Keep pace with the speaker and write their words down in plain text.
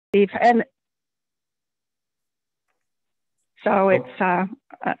And so it's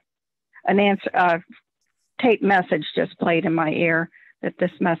an answer, tape message just played in my ear that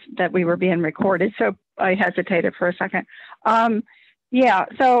that we were being recorded. So I hesitated for a second. Yeah.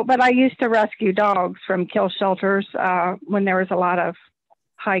 So, but I used to rescue dogs from kill shelters when there was a lot of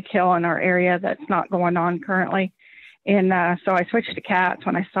high kill in our area. That's not going on currently. And so I switched to cats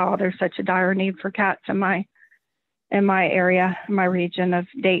when I saw there's such a dire need for cats in my area, my region of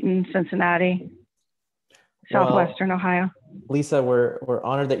Dayton, Cincinnati, Southwestern Ohio. Lisa, we're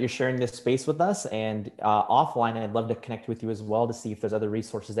honored that you're sharing this space with us, and offline, I'd love to connect with you as well to see if there's other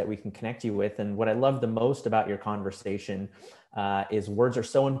resources that we can connect you with. And what I love the most about your conversation is words are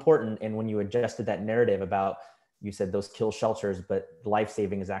so important. And when you adjusted that narrative about, you said those kill shelters, but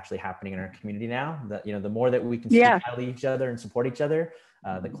life-saving is actually happening in our community now. That, you know, the more that we can speak highly each other and support each other,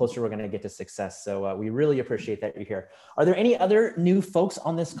 the closer we're going to get to success. So we really appreciate that you're here. Are there any other new folks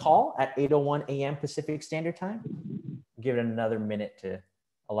on this call at 8:01 a.m. Pacific Standard Time? Give it another minute to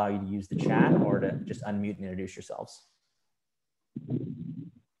allow you to use the chat or to just unmute and introduce yourselves.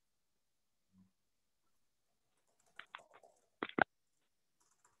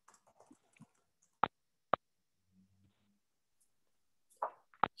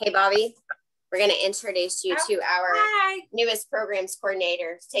 Hey, Bobby, we're going to introduce you to our newest programs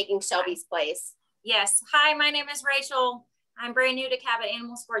coordinator, taking Shelby's place. Yes. Hi, my name is Rachel. I'm brand new to Cabot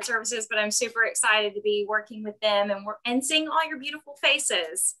Animal Support Services, but I'm super excited to be working with them and seeing all your beautiful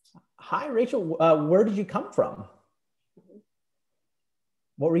faces. Hi, Rachel. Where did you come from?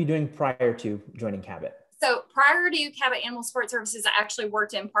 What were you doing prior to joining Cabot? So prior to Cabot Animal Support Services, I actually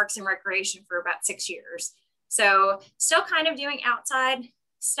worked in Parks and Recreation for about 6 years. So still kind of doing outside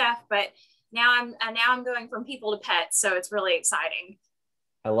stuff, but now I'm going from people to pets. So it's really exciting.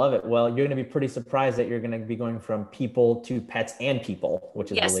 I love it. Well, you're going to be pretty surprised that you're going to be going from people to pets and people,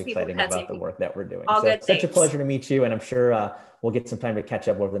 which is really exciting about the work that we're doing. All so good it's such things. a pleasure to meet you. And I'm sure we'll get some time to catch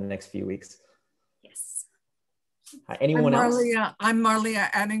up over the next few weeks. Yes. Hi, anyone else? I'm Marlia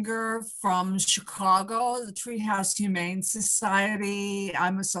Ettinger from Chicago, the Treehouse Humane Society.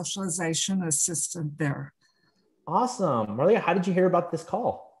 I'm a socialization assistant there. Awesome. Marlia, how did you hear about this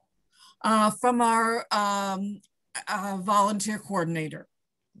call? From our volunteer coordinator.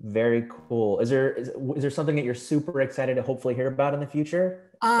 Very cool. Is there something that you're super excited to hopefully hear about in the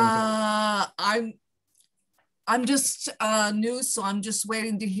future? I'm just new, so I'm just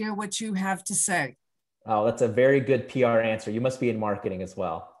waiting to hear what you have to say. Oh, that's a very good PR answer. You must be in marketing as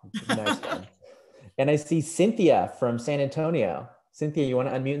well. Nice one. And I see Cynthia from San Antonio. Cynthia, you want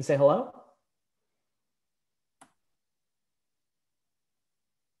to unmute and say hello?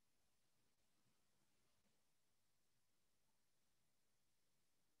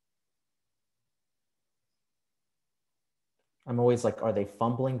 I'm always like, are they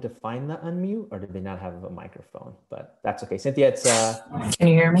fumbling to find the unmute, or do they not have a microphone? But that's okay. Cynthia, it's Can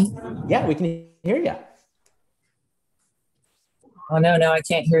you hear me? Yeah, we can hear you. Oh no, I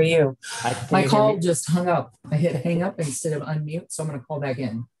can't hear you. My call me? just hung up. I hit hang up instead of unmute, so I'm going to call back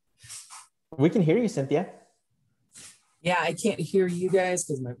in. We can hear you, Cynthia. Yeah, I can't hear you guys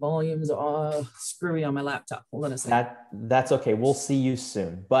because my volume's all screwy on my laptop. Hold on a second. That's okay. We'll see you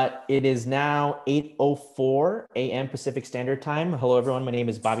soon. But it is now 8:04 a.m. Pacific Standard Time. Hello, everyone. My name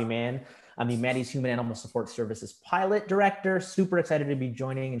is Bobby Mann. I'm the Maddie's Human Animal Support Services Pilot Director. Super excited to be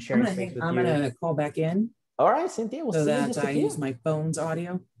joining and sharing space with you. I'm going to call back in. All right, Cynthia. We'll see you in just a few. I use my phone's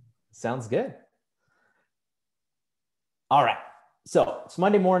audio. Sounds good. All right. So it's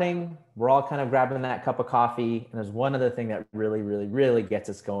Monday morning. We're all kind of grabbing that cup of coffee. And there's one other thing that really gets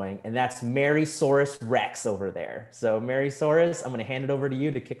us going. And that's Mary Saurus Rex over there. So Mary Saurus, I'm going to hand it over to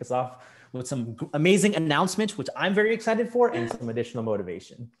you to kick us off with some amazing announcements, which I'm very excited for, and some additional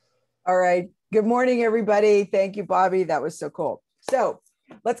motivation. All right. Good morning, everybody. Thank you, Bobby. That was so cool. So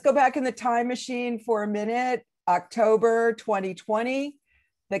let's go back in the time machine for a minute. October 2020.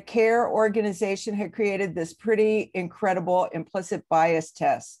 The CARE organization had created this pretty incredible implicit bias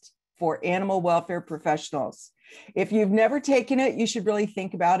test for animal welfare professionals. If you've never taken it, you should really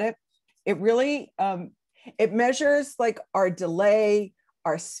think about it. It really, it measures like our delay,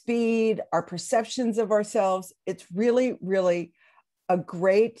 our speed, our perceptions of ourselves. It's really a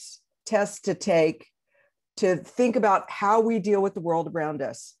great test to take to think about how we deal with the world around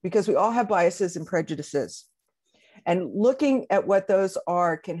us, because we all have biases and prejudices. And looking at what those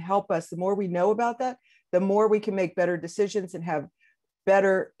are can help us. The more we know about that, the more we can make better decisions and have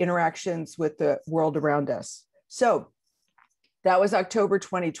better interactions with the world around us. So that was October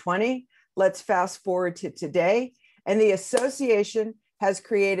 2020. Let's fast forward to today. And the association has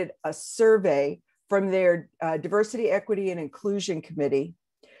created a survey from their Diversity, Equity, and Inclusion Committee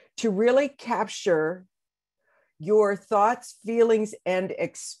to really capture your thoughts, feelings, and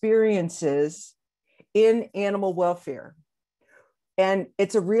experiences in animal welfare. And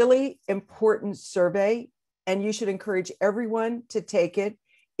it's a really important survey, and you should encourage everyone to take it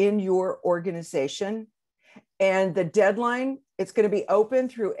in your organization. And the deadline, it's going to be open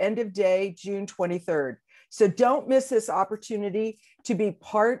through end of day, June 23rd. So don't miss this opportunity to be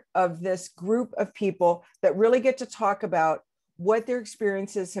part of this group of people that really get to talk about what their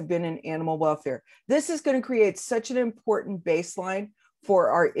experiences have been in animal welfare. This is going to create such an important baseline for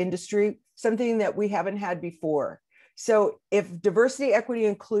our industry, something that we haven't had before. So if diversity, equity,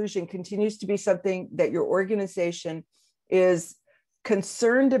 inclusion continues to be something that your organization is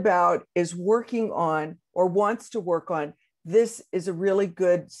concerned about, is working on, or wants to work on, this is a really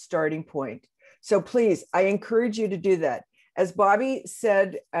good starting point. So please, I encourage you to do that. As Bobby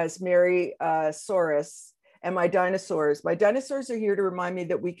said, as Mary Saurus, and my dinosaurs are here to remind me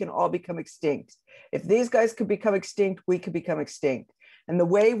that we can all become extinct. If these guys could become extinct, we could become extinct. And the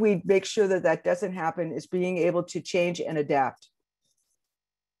way we make sure that that doesn't happen is being able to change and adapt.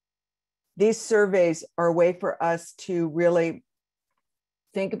 These surveys are a way for us to really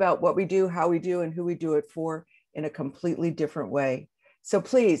think about what we do, how we do, and who we do it for in a completely different way. So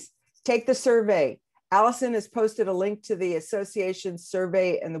please take the survey. Allison has posted a link to the association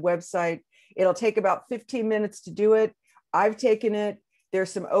survey and the website. It'll take about 15 minutes to do it. I've taken it. There's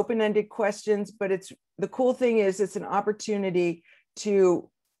some open-ended questions, but the cool thing is it's an opportunity to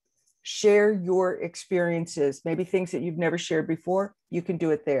share your experiences, maybe things that you've never shared before. You can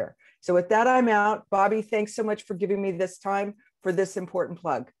do it there. So with that, I'm out. Bobby, thanks so much for giving me this time for this important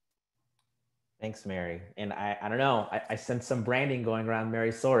plug. Thanks, Mary. And I don't know, I sense some branding going around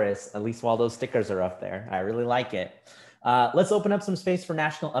Mary Saurus, at least while those stickers are up there. I really like it. Let's open up some space for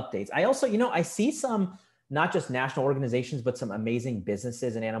national updates. I also, I see some, not just national organizations, but some amazing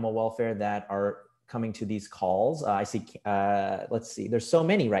businesses in animal welfare that are coming to these calls. I see, let's see, there's so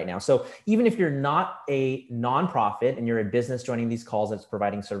many right now. So even if you're not a nonprofit and you're a business joining these calls that's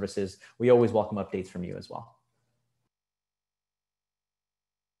providing services, we always welcome updates from you as well.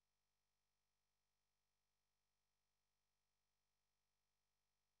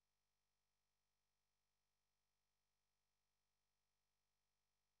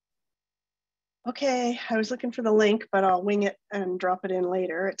 Okay, I was looking for the link, but I'll wing it and drop it in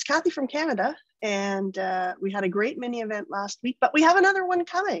later. It's Kathy from Canada, and we had a great mini event last week, but we have another one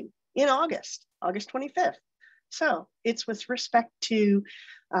coming in August 25th. So it's with respect to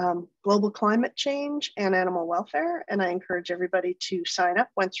global climate change and animal welfare, and I encourage everybody to sign up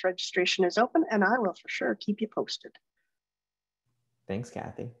once registration is open, and I will for sure keep you posted. Thanks,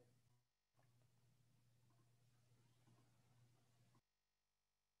 Kathy.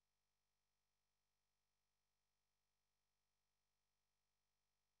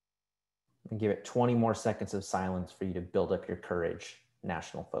 And give it 20 more seconds of silence for you to build up your courage,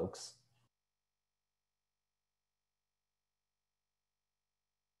 national folks.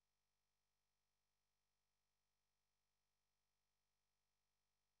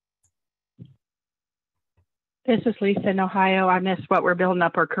 This is Lisa in Ohio. I missed what we're building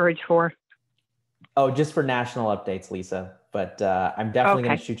up our courage for. Oh, just for national updates, Lisa. But I'm definitely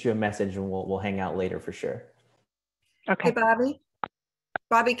going to Okay. shoot you a message and we'll hang out later for sure. Okay. Hey, Bobby.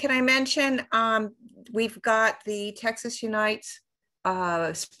 Bobby, can I mention we've got the Texas Unites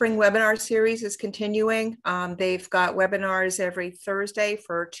spring webinar series is continuing. They've got webinars every Thursday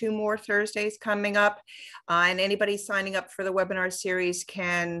for 2 more Thursdays coming up. And anybody signing up for the webinar series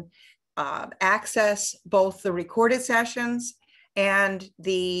can access both the recorded sessions and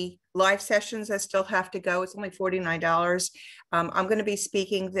the live sessions that still have to go. It's only $49. I'm going to be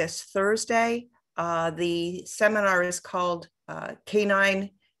speaking this Thursday. The seminar is called Canine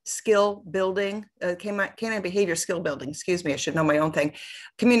Skill Building, Canine Behavior Skill Building, excuse me, I should know my own thing,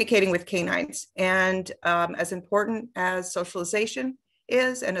 communicating with canines. And as important as socialization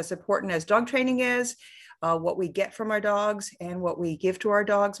is, and as important as dog training is, what we get from our dogs and what we give to our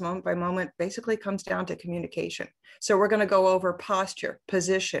dogs moment by moment basically comes down to communication. So we're going to go over posture,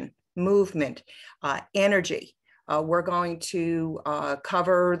 position, movement, energy. We're going to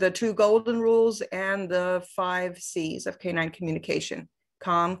cover the 2 golden rules and the 5 C's of canine communication: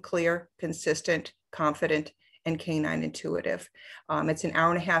 calm, clear, consistent, confident, and canine intuitive. It's an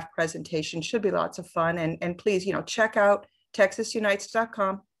hour-and-a-half presentation, should be lots of fun. And please, check out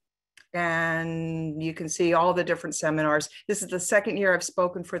texasunites.com and you can see all the different seminars. This is the 2nd year I've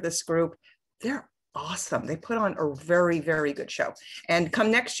spoken for this group. They're awesome. They put on a very, very good show. And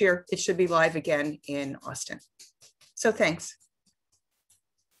come next year, it should be live again in Austin. So thanks.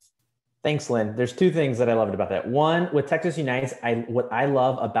 Thanks, Lynn. There's two things that I loved about that. One, with Texas Unites, what I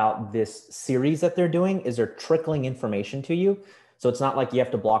love about this series that they're doing is they're trickling information to you. So it's not like you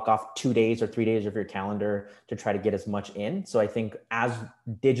have to block off 2 days or 3 days of your calendar to try to get as much in. So I think as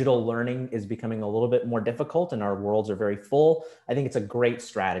digital learning is becoming a little bit more difficult and our worlds are very full, I think it's a great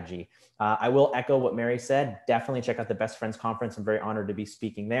strategy. I will echo what Mary said. Definitely check out the Best Friends Conference. I'm very honored to be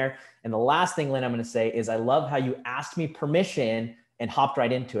speaking there. And the last thing, Lynn, I'm going to say is I love how you asked me permission and hopped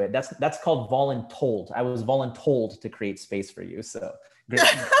right into it. That's called voluntold. I was voluntold to create space for you. So great,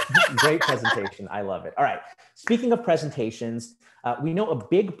 great presentation. I love it. All right. Speaking of presentations, we know a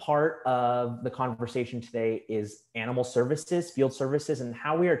big part of the conversation today is animal services, field services, and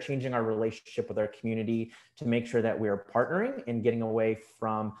how we are changing our relationship with our community to make sure that we are partnering and getting away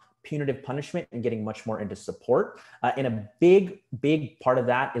from punitive punishment and getting much more into support. And a big part of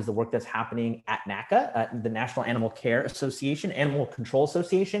that is the work that's happening at NACA, the National Animal Care Association, Animal Control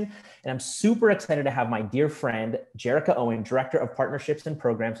Association. And I'm super excited to have my dear friend, Jerica Owen, Director of Partnerships and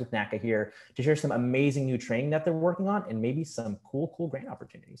Programs with NACA here to share some amazing new training that they're working on and maybe some cool grant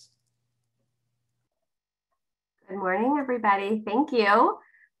opportunities. Good morning, everybody. Thank you.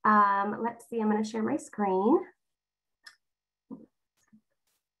 Let's see, I'm going to share my screen.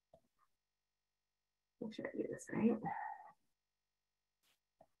 Make sure I do this right.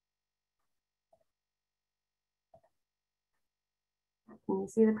 Can you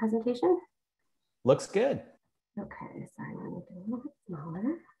see the presentation? Looks good. Okay, sorry, I'm going to make it a little bit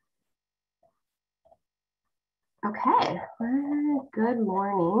smaller. Okay, good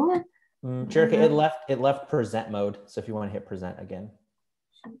morning. Jerica, it left present mode. So if you want to hit present again.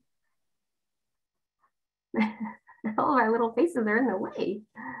 All of our little faces are in the way.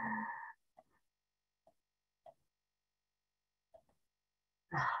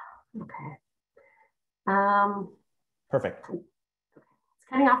 Okay. Perfect. It's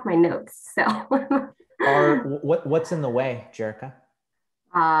cutting off my notes, so. What's in the way, Jerica?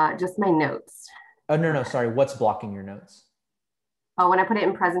 Just my notes. Oh, no, sorry. What's blocking your notes? Oh, when I put it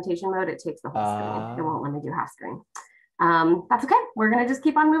in presentation mode, it takes the whole screen. It won't let me do half screen. That's okay. We're going to just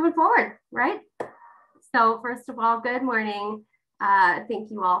keep on moving forward, right? So first of all, good morning.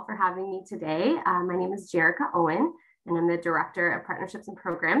 Thank you all for having me today. My name is Jerica Owen, and I'm the Director of Partnerships and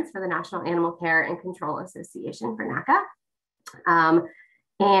Programs for the National Animal Care and Control Association for NACA.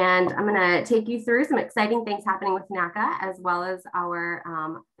 And I'm going to take you through some exciting things happening with NACA, as well as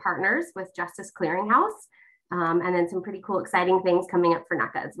our partners with Justice Clearinghouse, and then some pretty cool, exciting things coming up for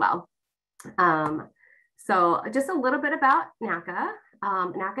NACA as well. So just a little bit about NACA.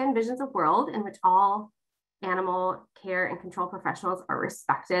 NACA envisions a world in which all animal care and control professionals are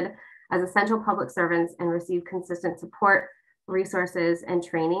respected as essential public servants and receive consistent support, resources, and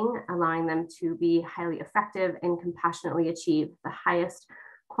training, allowing them to be highly effective and compassionately achieve the highest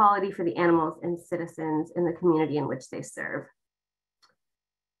quality for the animals and citizens in the community in which they serve.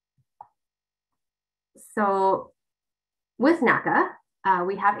 So with NACA,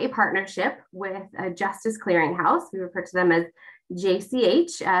 we have a partnership with a Justice Clearinghouse. We refer to them as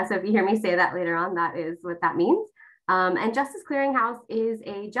JCH. So if you hear me say that later on, that is what that means. And Justice Clearinghouse is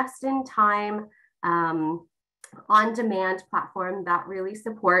a just-in-time, on-demand platform that really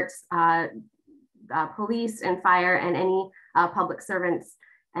supports police and fire and any public servants.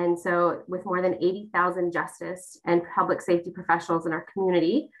 And so with more than 80,000 justice and public safety professionals in our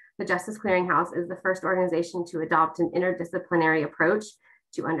community, the Justice Clearinghouse is the first organization to adopt an interdisciplinary approach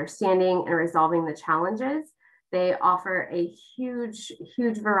to understanding and resolving the challenges. They offer a huge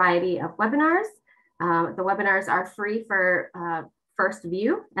variety of webinars. The webinars are free for first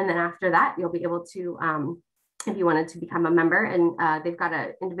view. And then after that, you'll be able to, if you wanted to become a member, and they've got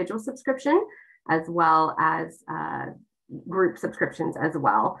an individual subscription as well as group subscriptions as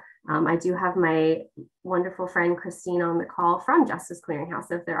well. I do have my wonderful friend Christine on the call from Justice Clearinghouse.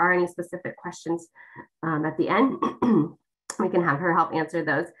 So if there are any specific questions at the end, we can have her help answer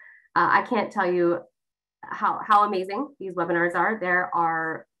those. I can't tell you how amazing these webinars are. There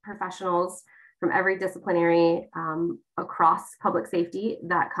are professionals from every disciplinary across public safety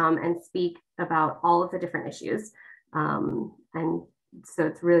that come and speak about all of the different issues. And so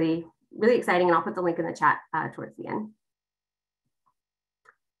it's really exciting, and I'll put the link in the chat towards the end.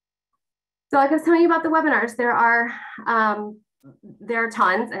 So like I was telling you about the webinars, there are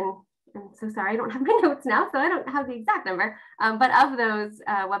tons, and I'm so sorry I don't have my notes now, so I don't have the exact number, but of those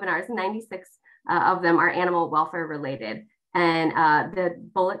webinars, 96 of them are animal welfare related. And the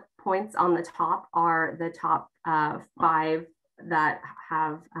bullet points on the top are the top 5 that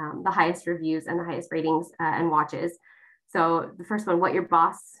have the highest reviews and the highest ratings and watches. So the first one, what you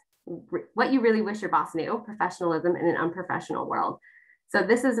really wish your boss knew, professionalism in an unprofessional world. So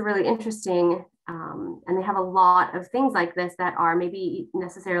this is really interesting. And they have a lot of things like this that are maybe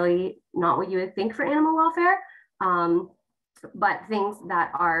necessarily not what you would think for animal welfare, but things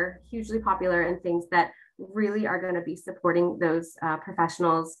that are hugely popular and things that really are going to be supporting those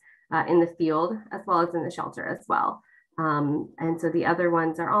professionals in the field as well as in the shelter as well. And so the other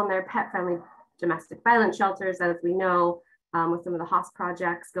ones are on there: pet-friendly domestic violence shelters, as we know, with some of the HOS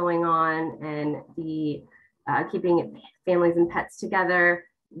projects going on, and the keeping families and pets together.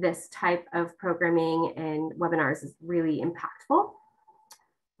 This type of programming and webinars is really impactful.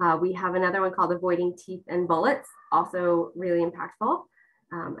 We have another one called Avoiding Teeth and Bullets, also really impactful.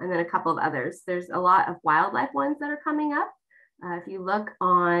 And then a couple of others. There's a lot of wildlife ones that are coming up. If you look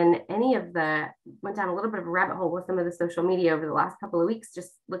on any of went down a little bit of a rabbit hole with some of the social media over the last couple of weeks,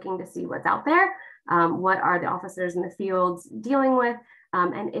 just looking to see what's out there. What are the officers in the fields dealing with?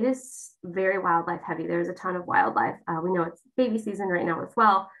 And it is very wildlife heavy. There's a ton of wildlife. We know it's baby season right now as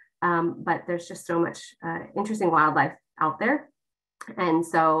well, but there's just so much interesting wildlife out there. And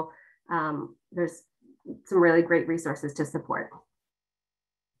so there's some really great resources to support.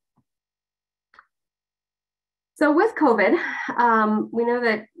 So with COVID, we know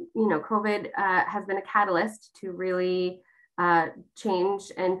that, COVID has been a catalyst to really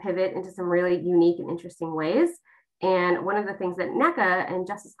change and pivot into some really unique and interesting ways. And one of the things that NECA and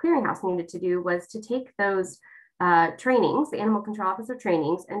Justice Clearinghouse needed to do was to take those trainings, the animal control officer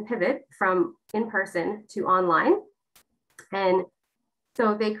trainings, and pivot from in-person to online. And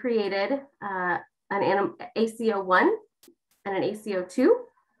so they created an ACO1 and an ACO2.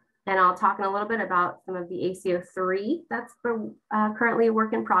 And I'll talk in a little bit about some of the ACO3 that's currently a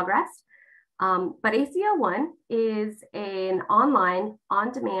work in progress. But ACO1 is an online,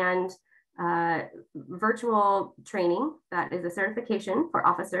 on-demand, virtual training that is a certification for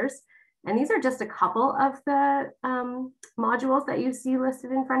officers. And these are just a couple of the modules that you see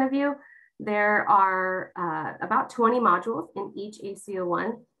listed in front of you. There are about 20 modules in each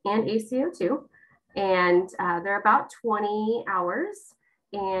ACO1 and ACO2. And they're about 20 hours.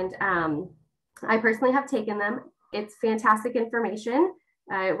 And I personally have taken them. It's fantastic information.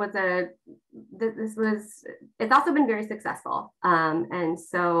 It's also been very successful. And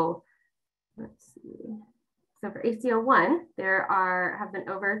so, let's see. So for ACO1, have been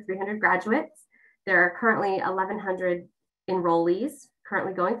over 300 graduates. There are currently 1,100 enrollees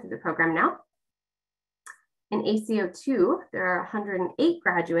currently going through the program now. In ACO2, there are 108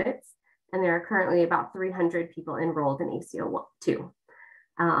 graduates, and there are currently about 300 people enrolled in ACO2.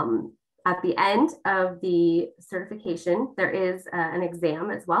 At the end of the certification, there is an exam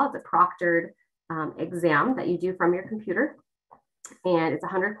as well. It's a proctored exam that you do from your computer, and it's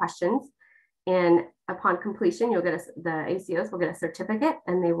 100 questions. And upon completion, you'll get the ACOs will get a certificate,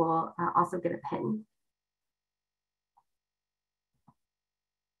 and they will also get a pin.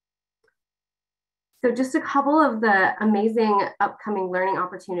 So just a couple of the amazing upcoming learning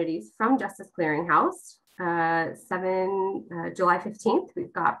opportunities from Justice Clearinghouse. July 15th,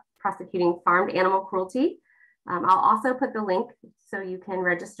 we've got prosecuting farmed animal cruelty. I'll also put the link so you can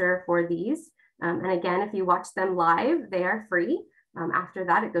register for these. And again, if you watch them live, they are free. After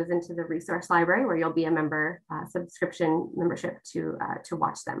that, it goes into the resource library where you'll be a member, membership to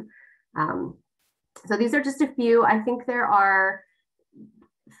watch them. So these are just a few. I think there are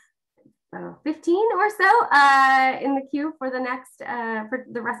 15 or so in the queue for the next, for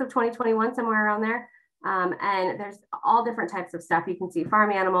the rest of 2021, somewhere around there. And there's all different types of stuff. You can see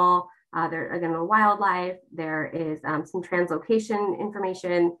farm animal, there again, the wildlife, there is some translocation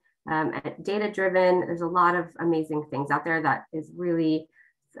information, data driven. There's a lot of amazing things out there that is really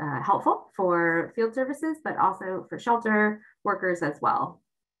helpful for field services, but also for shelter workers as well.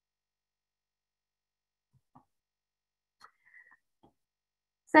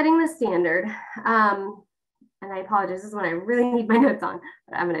 Setting the standard, and I apologize, this is when I really need my notes on,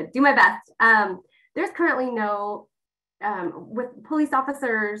 but I'm gonna do my best. There's currently no, with police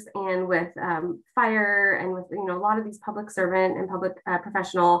officers and with fire and with a lot of these public servant and public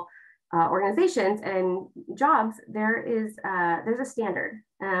professional organizations and jobs, there's a standard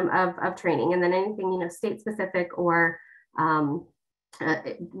of training, and then anything state specific or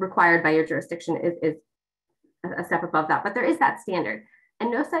required by your jurisdiction is a step above that. But there is that standard,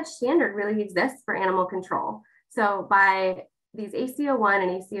 and no such standard really exists for animal control. So by these ACO1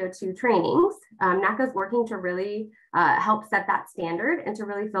 and ACO2 trainings, NACA is working to really help set that standard and to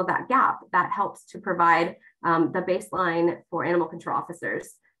really fill that gap that helps to provide the baseline for animal control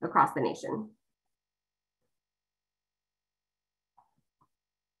officers across the nation.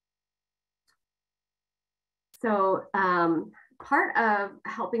 So part of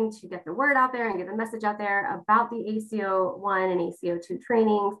helping to get the word out there and get the message out there about the ACO 1 and ACO 2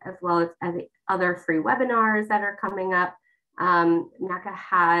 trainings, as well as other free webinars that are coming up, NACA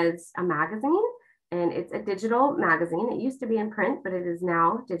has a magazine, and it's a digital magazine. It used to be in print, but it is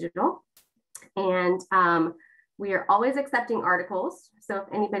now digital. And we are always accepting articles. So if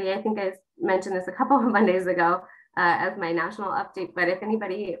anybody, I think I mentioned this a couple of Mondays ago as my national update, but if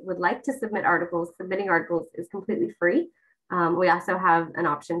anybody would like to submit articles, submitting articles is completely free. We also have an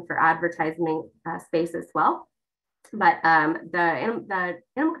option for advertising space as well. But the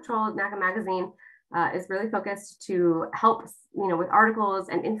Animal Control NACA magazine is really focused to help, with articles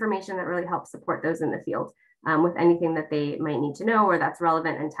and information that really helps support those in the field with anything that they might need to know or that's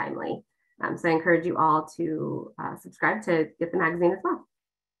relevant and timely. So I encourage you all to subscribe to get the magazine as well.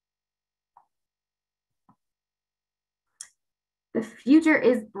 The future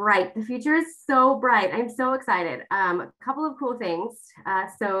is bright. The future is so bright. I'm so excited. A couple of cool things.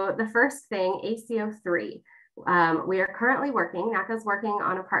 So the first thing, ACO 3. We are currently working, NACA's working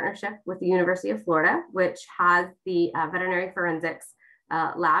on a partnership with the University of Florida, which has the veterinary forensics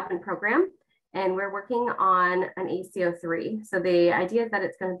lab and program. And we're working on an ACO 3. So the idea is that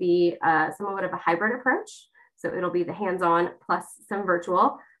it's going to be somewhat of a hybrid approach. So it'll be the hands-on plus some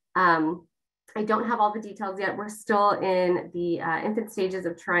virtual. I don't have all the details yet. We're still in the infant stages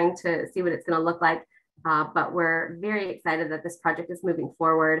of trying to see what it's going to look like. But we're very excited that this project is moving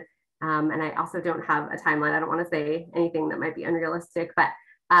forward. And I also don't have a timeline. I don't want to say anything that might be unrealistic, but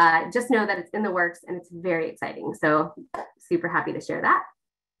just know that it's in the works and it's very exciting. So super happy to share that.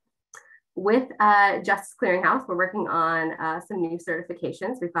 With Justice Clearinghouse, we're working on some new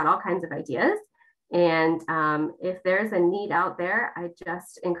certifications. We've got all kinds of ideas. And if there's a need out there, I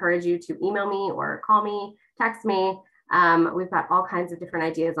just encourage you to email me or call me, text me. We've got all kinds of different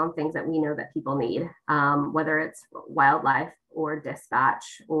ideas on things that we know that people need, whether it's wildlife or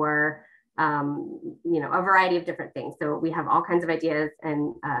dispatch or, a variety of different things. So we have all kinds of ideas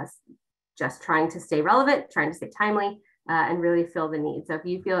and just trying to stay relevant, trying to stay timely, and really fill the need. So if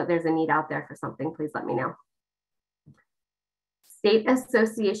you feel that there's a need out there for something, please let me know. State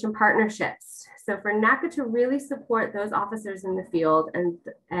association partnerships. So for NACA to really support those officers in the field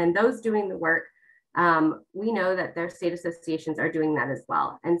and those doing the work, we know that their state associations are doing that as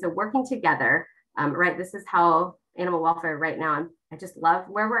well. And so working together, right, this is how animal welfare right now, I just love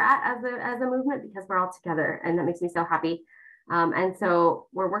where we're at as a movement because we're all together and that makes me so happy. And so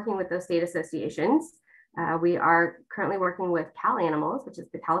we're working with those state associations. We are currently working with Cal Animals, which is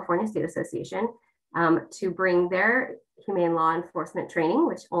the California State Association, to bring their humane law enforcement training,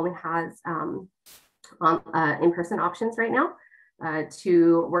 which only has in-person options right now,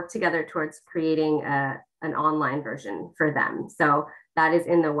 to work together towards creating an online version for them. So that is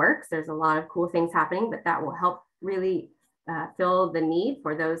in the works. There's a lot of cool things happening, but that will help really fill the need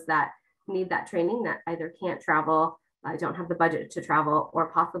for those that need that training that either can't travel, don't have the budget to travel,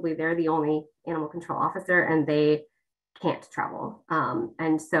 or possibly they're the only animal control officer and they can't travel.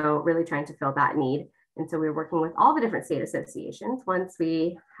 And so really trying to fill that need. And so we're working with all the different state associations. Once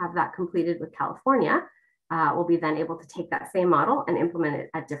we have that completed with California, we'll be then able to take that same model and implement it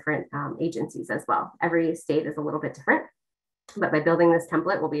at different agencies as well. Every state is a little bit different, but by building this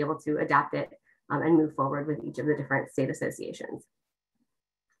template, we'll be able to adapt it and move forward with each of the different state associations.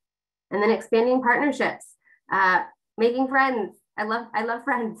 And then expanding partnerships, making friends. I love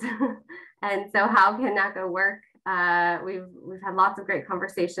friends. And so how can NACA work? We've had lots of great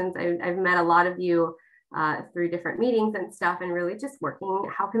conversations. I've met a lot of you through different meetings and stuff, and really just working,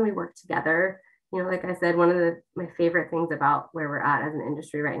 how can we work together? Like I said, one of my favorite things about where we're at as an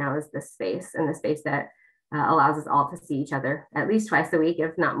industry right now is this space, and the space that allows us all to see each other at least twice a week,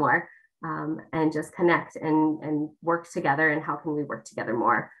 if not more, and just connect and work together. And how can we work together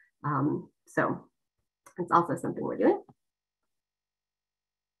more? So it's also something we're doing.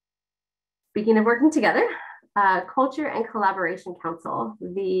 Speaking of working together, Culture and Collaboration Council,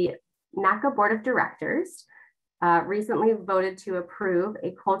 the NACA Board of Directors recently voted to approve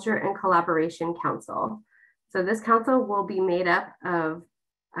a Culture and Collaboration Council. So this council will be made up of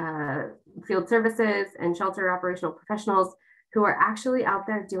field services and shelter operational professionals who are actually out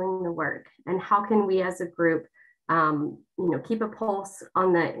there doing the work. And how can we as a group keep a pulse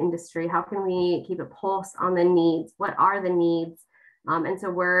on the industry? How can we keep a pulse on the needs? What are the needs? And so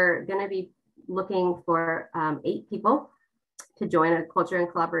we're going to be looking for 8 people to join a Culture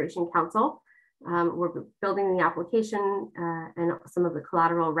and Collaboration Council. We're building the application and some of the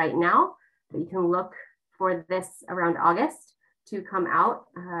collateral right now, but you can look for this around August to come out.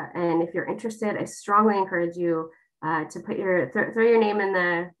 And if you're interested, I strongly encourage you to put throw your name in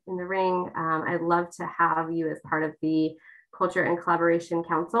the ring. I'd love to have you as part of the Culture and Collaboration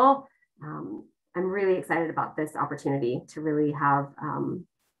Council. I'm really excited about this opportunity to really have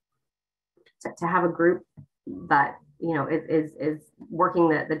to have a group that is working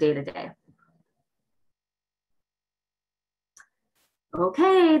the day to day.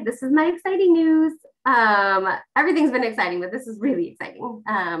 Okay, this is my exciting news. Everything's been exciting, but this is really exciting.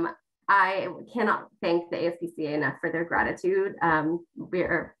 I cannot thank the ASPCA enough for their gratitude. We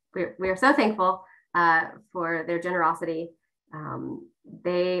are so thankful for their generosity.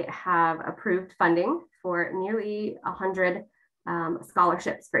 They have approved funding for nearly 100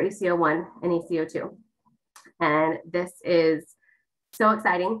 scholarships for ACO 1 and ACO 2. And this is so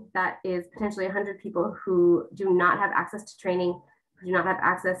exciting. That is potentially 100 people who do not have access to training, who do not have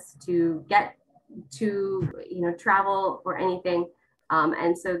access to get to travel or anything.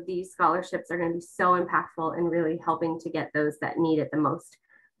 And so these scholarships are going to be so impactful in really helping to get those that need it the most.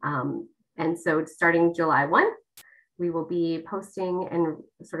 And so starting July 1, we will be posting and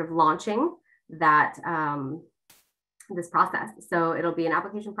sort of launching that this process. So it'll be an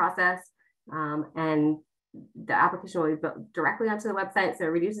application process, and the application will be built directly onto the website. So it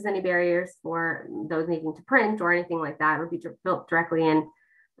reduces any barriers for those needing to print or anything like that. It'll be built directly in,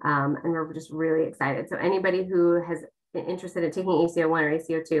 and we're just really excited. So anybody who has been interested in taking ACO 1 or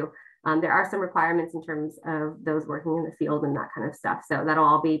ACO 2, there are some requirements in terms of those working in the field and that kind of stuff. So that'll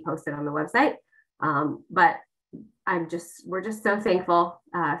all be posted on the website. But we're just so thankful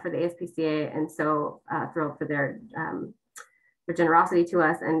for the ASPCA and so thrilled for their generosity to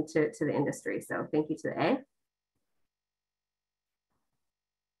us and to the industry. So thank you to the A.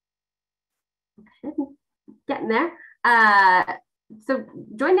 Okay, getting there. So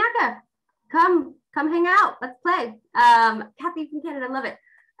join NACA. Come hang out. Let's play. Kathy from Canada, love it.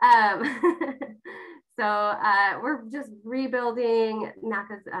 So we're just rebuilding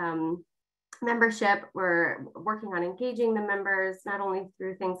NACA's membership. We're working on engaging the members, not only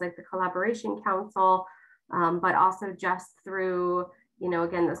through things like the Collaboration Council, but also just through,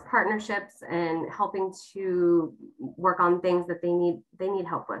 again, those partnerships and helping to work on things that they need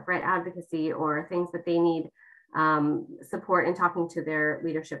help with, right? Advocacy or things that they need support in talking to their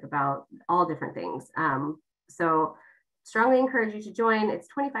leadership about all different things. So strongly encourage you to join. It's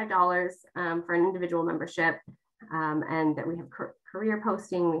 $25 for an individual membership. And that we have career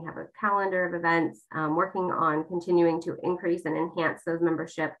posting, we have a calendar of events, working on continuing to increase and enhance those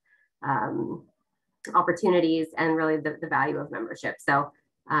membership opportunities and really the value of membership. So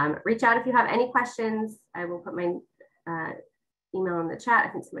reach out if you have any questions. I will put my email in the chat. I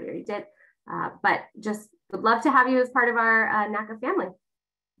think somebody already did, but just would love to have you as part of our NACA family.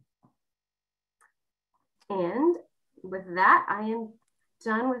 And with that, I am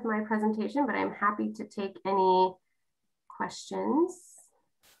done with my presentation, but I'm happy to take any questions.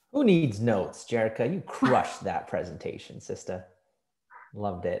 Who needs notes, Jerica? You crushed that presentation, sister.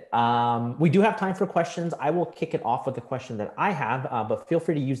 Loved it. We do have time for questions. I will kick it off with a question that I have, but feel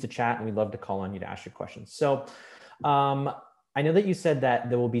free to use the chat and we'd love to call on you to ask your questions. So I know that you said that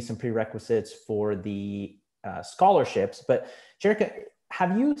there will be some prerequisites for the scholarships, but Jerica,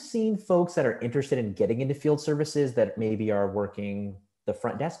 have you seen folks that are interested in getting into field services that maybe are working the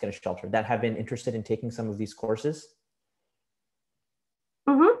front desk at a shelter that have been interested in taking some of these courses?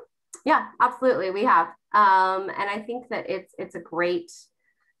 Mm-hmm. Yeah, absolutely. We have. And I think that it's a great,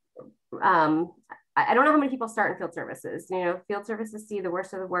 I don't know how many people start in field services. Field services see the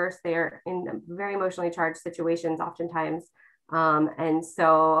worst of the worst. They're in very emotionally charged situations oftentimes. And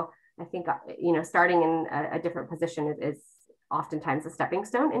so I think, starting in a different position is oftentimes a stepping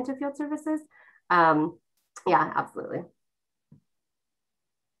stone into field services. Yeah, absolutely.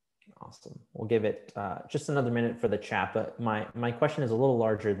 Awesome. We'll give it just another minute for the chat, but my question is a little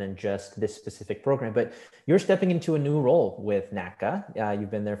larger than just this specific program, but you're stepping into a new role with NACA. You've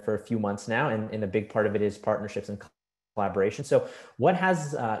been there for a few months now, and a big part of it is partnerships and collaboration. So what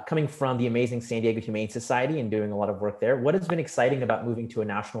has, coming from the amazing San Diego Humane Society and doing a lot of work there, what has been exciting about moving to a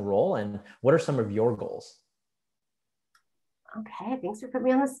national role, and what are some of your goals? Okay, thanks for putting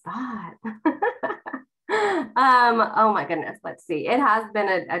me on the spot. Oh my goodness, let's see. It has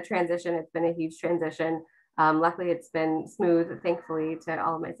been a transition. It's been a huge transition. Luckily, it's been smooth, thankfully, to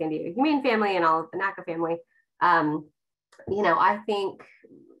all of my San Diego Humane family and all of the NACA family. I think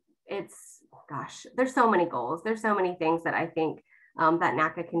there's so many goals. There's so many things that I think that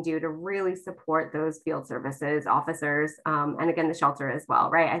NACA can do to really support those field services officers, and again, the shelter as well,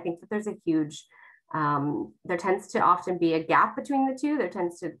 right? I think that there's a huge there tends to often be a gap between the two. There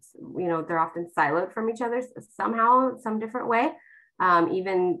tends to, they're often siloed from each other somehow, some different way.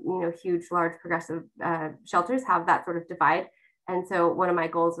 Even, huge, large progressive shelters have that sort of divide. And so one of my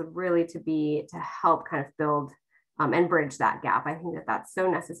goals would really to be to help kind of build and bridge that gap. I think that that's so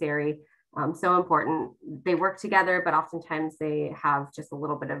necessary, so important. They work together, but oftentimes they have just a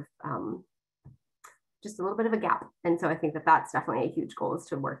little bit of a gap. And so I think that that's definitely a huge goal, is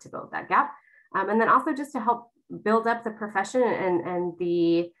to work to build that gap. And then also just to help build up the profession and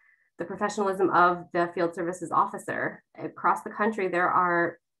the professionalism of the field services officer. Across the country, there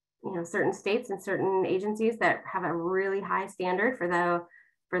are, certain states and certain agencies that have a really high standard for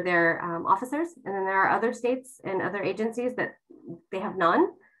their officers. And then there are other states and other agencies that they have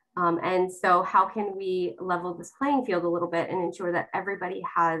none. And so how can we level this playing field a little bit and ensure that everybody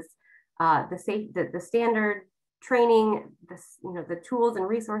has the standard training, the tools and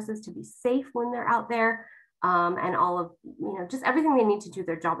resources to be safe when they're out there, and all of, just everything they need to do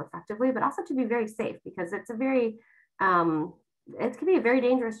their job effectively, but also to be very safe, because it's it can be a very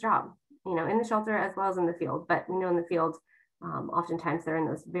dangerous job, in the shelter as well as in the field. But in the field, oftentimes they're in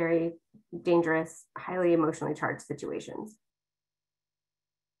those very dangerous, highly emotionally charged situations.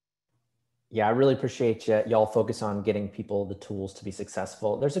 Yeah, I really appreciate y'all focus on getting people the tools to be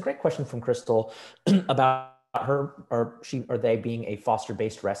successful. There's a great question from Crystal about her or they being a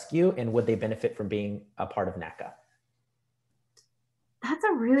foster-based rescue, and would they benefit from being a part of NACA? That's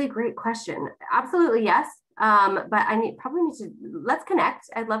a really great question. Absolutely, yes. But let's connect.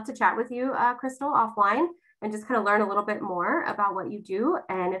 I'd love to chat with you, Crystal, offline, and just kind of learn a little bit more about what you do,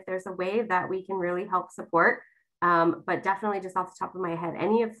 and if there's a way that we can really help support. But definitely, just off the top of my head,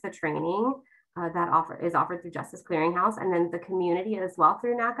 any of the training that is offered through Justice Clearinghouse, and then the community as well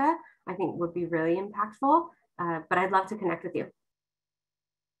through NACA, I think would be really impactful. But I'd love to connect with you.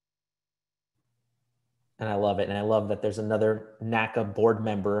 And I love it. And I love that there's another NACA board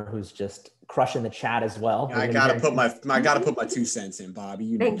member who's just crushing the chat as well. I gotta put my 2 cents in,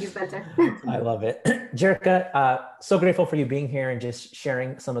 Bobby. Thank you, Spencer. I love it. Jerica, so grateful for you being here and just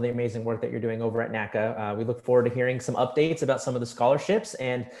sharing some of the amazing work that you're doing over at NACA. We look forward to hearing some updates about some of the scholarships,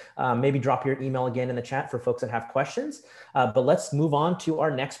 and maybe drop your email again in the chat for folks that have questions. But let's move on to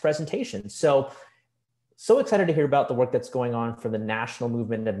our next presentation. So excited to hear about the work that's going on for the national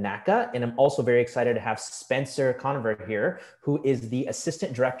movement of NACA. And I'm also very excited to have Spencer Conover here, who is the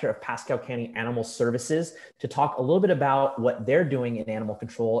Assistant Director of Pasco County Animal Services, to talk a little bit about what they're doing in animal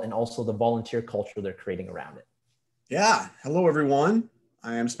control and also the volunteer culture they're creating around it. Yeah, hello everyone.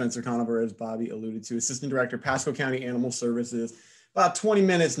 I am Spencer Conover, as Bobby alluded to, Assistant Director, Pasco County Animal Services, about 20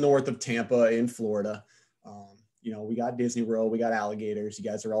 minutes north of Tampa in Florida. We got Disney World, we got alligators. You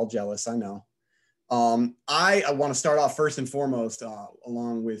guys are all jealous, I know. I want to start off first and foremost,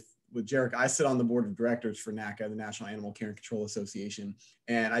 along with Jerica. I sit on the board of directors for NACA, the National Animal Care and Control Association,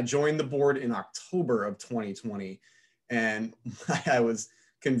 and I joined the board in October of 2020. And I was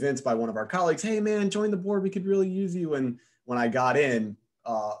convinced by one of our colleagues, hey man, join the board, we could really use you. And when I got in,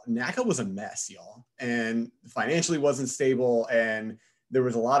 NACA was a mess, y'all, and financially wasn't stable, and there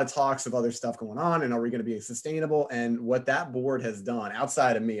was a lot of talks of other stuff going on, and are we going to be sustainable? And what that board has done,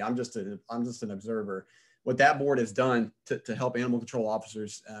 outside of me, I'm just an observer, what that board has done to help animal control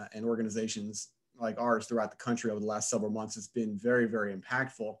officers and organizations like ours throughout the country over the last several months has been very, very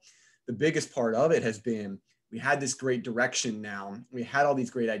impactful. The biggest part of it has been, we had this great direction now. We had all these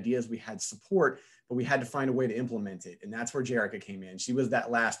great ideas, we had support, but we had to find a way to implement it. And that's where Jerica came in. She was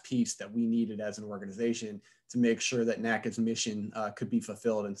that last piece that we needed as an organization to make sure that NACA's mission could be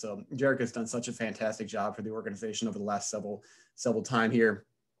fulfilled. And so Jerica's done such a fantastic job for the organization over the last several time here.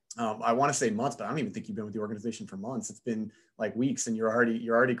 I want to say months, but I don't even think you've been with the organization for months. It's been like weeks, and you're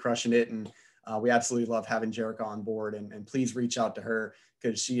already crushing it. And we absolutely love having Jerica on board, and please reach out to her,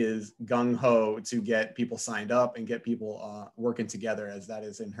 because she is gung-ho to get people signed up and get people working together, as that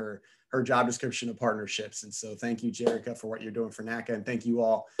is in her job description of partnerships. And so thank you, Jerica, for what you're doing for NACA, and thank you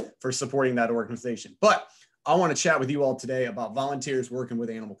all for supporting that organization. But I want to chat with you all today about volunteers working with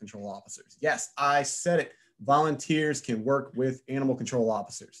animal control officers. Yes, I said it. Volunteers can work with animal control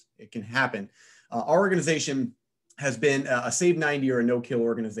officers. It can happen. Our organization has been a Save 90 or a no-kill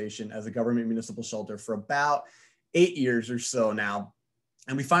organization as a government municipal shelter for about 8 years or so now.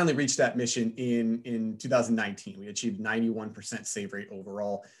 And we finally reached that mission in 2019. We achieved 91% save rate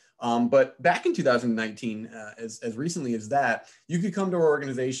overall. But back in 2019, as recently as that, you could come to our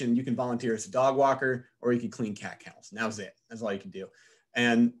organization, you can volunteer as a dog walker, or you could clean cat kennels. And that was it. That's all you could do.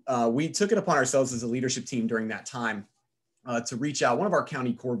 And we took it upon ourselves as a leadership team during that time to reach out. One of our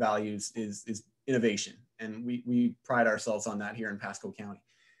county core values is innovation. And we pride ourselves on that here in Pasco County.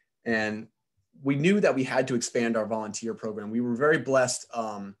 And we knew that we had to expand our volunteer program. We were very blessed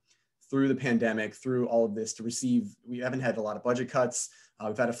through the pandemic, through all of this, to receive, we haven't had a lot of budget cuts.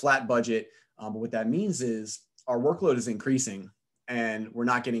 We've had a flat budget, but what that means is our workload is increasing, and we're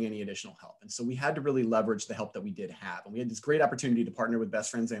not getting any additional help. And so we had to really leverage the help that we did have. And we had this great opportunity to partner with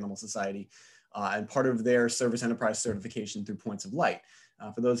Best Friends Animal Society and part of their service enterprise certification through Points of Light.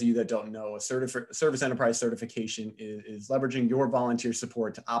 For those of you that don't know, a service enterprise certification is leveraging your volunteer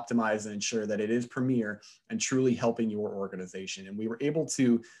support to optimize and ensure that it is premier and truly helping your organization. And we were able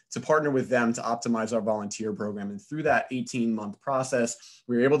to partner with them to optimize our volunteer program. And through that 18-month process,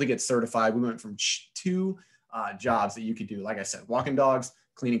 we were able to get certified. We went from 2 jobs that you could do, like I said, walking dogs,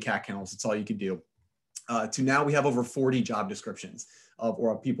 cleaning cat kennels, that's all you could do, to now we have over 40 job descriptions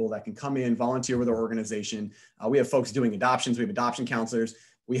of people that can come in, volunteer with our organization. We have folks doing adoptions, we have adoption counselors,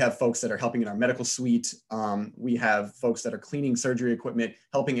 we have folks that are helping in our medical suite, we have folks that are cleaning surgery equipment,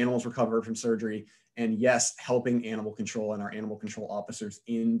 helping animals recover from surgery, and yes, helping animal control and our animal control officers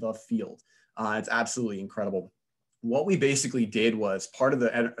in the field. It's absolutely incredible. What we basically did was part of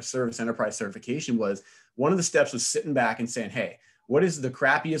the service enterprise certification was one of the steps was sitting back and saying, hey, what is the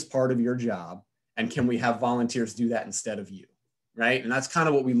crappiest part of your job? And can we have volunteers do that instead of you? Right? And that's kind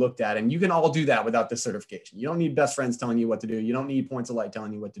of what we looked at. And you can all do that without this certification. You don't need best friends telling you what to do. You don't need Points of Light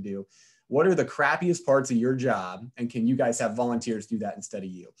telling you what to do. What are the crappiest parts of your job? And can you guys have volunteers do that instead of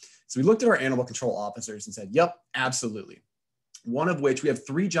you? So we looked at our animal control officers and said, yep, absolutely. One of which we have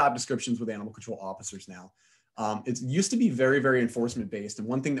 3 job descriptions with animal control officers now. It used to be very, very enforcement based. And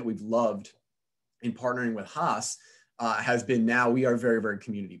one thing that we've loved in partnering with Haas has been now we are very, very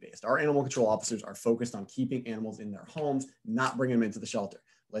community based. Our animal control officers are focused on keeping animals in their homes, not bringing them into the shelter.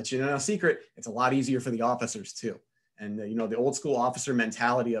 Let you know a secret, it's a lot easier for the officers too. And you know, the old school officer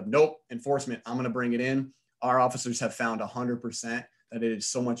mentality of nope, enforcement, I'm gonna bring it in. Our officers have found 100% that it is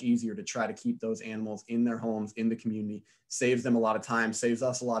so much easier to try to keep those animals in their homes, in the community, saves them a lot of time, saves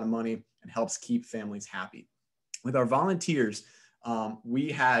us a lot of money, and helps keep families happy. With our volunteers,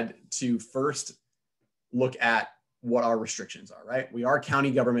 we had to first look at what our restrictions are, right? We are a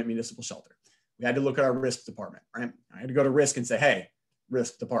county government municipal shelter. We had to look at our risk department, right? I had to go to risk and say, hey,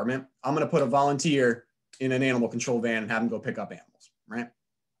 risk department, I'm gonna put a volunteer in an animal control van and have them go pick up animals, right?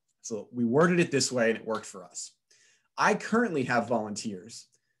 So we worded it this way and it worked for us. I currently have volunteers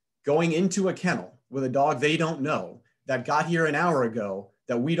going into a kennel with a dog they don't know that got here an hour ago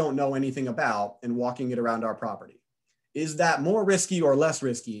that we don't know anything about and walking it around our property. Is that more risky or less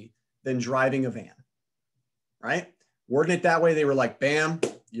risky than driving a van? Right? Wording it that way, they were like, bam,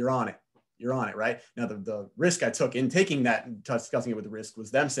 you're on it. You're on it, right? Now, the risk I took in taking that and discussing it with the risk was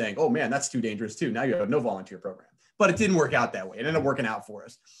them saying, oh man, that's too dangerous too. Now you have no volunteer program. But it didn't work out that way. It ended up working out for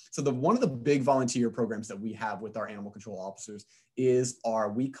us. So one of the big volunteer programs that we have with our animal control officers is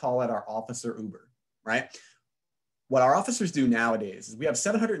we call it our officer Uber, right? What our officers do nowadays is we have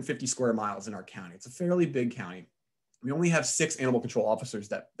 750 square miles in our county. It's a fairly big county. We only have 6 animal control officers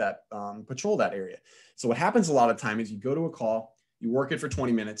that patrol that area. So what happens a lot of time is you go to a call, you work it for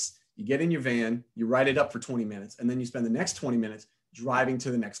 20 minutes, you get in your van, you write it up for 20 minutes, and then you spend the next 20 minutes driving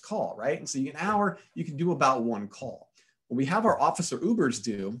to the next call, right? And so an hour, you can do about 1 call. What we have our officer Ubers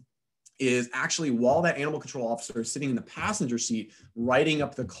do is actually while that animal control officer is sitting in the passenger seat, writing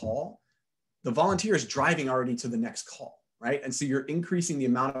up the call, the volunteer is driving already to the next call, right? And so you're increasing the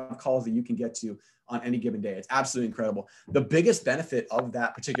amount of calls that you can get to on any given day. It's absolutely incredible. The biggest benefit of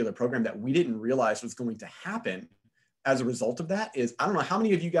that particular program that we didn't realize was going to happen as a result of that is, I don't know how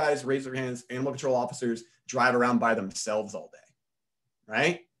many of you guys, raise your hands, animal control officers drive around by themselves all day,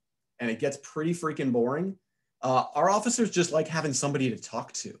 right? And it gets pretty freaking boring. Our officers just like having somebody to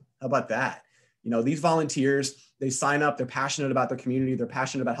talk to. How about that? You know, these volunteers, they sign up, they're passionate about their community, they're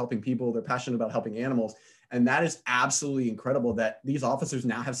passionate about helping people, they're passionate about helping animals. And that is absolutely incredible that these officers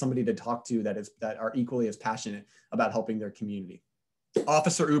now have somebody to talk to that are equally as passionate about helping their community.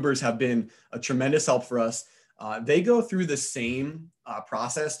 Officer Ubers have been a tremendous help for us. They go through the same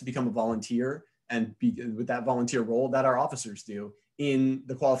process to become a volunteer and be with that volunteer role that our officers do in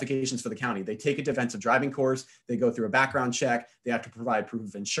the qualifications for the county. They take a defensive driving course, they go through a background check, they have to provide proof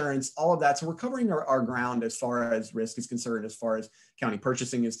of insurance, all of that. So we're covering our ground as far as risk is concerned, as far as county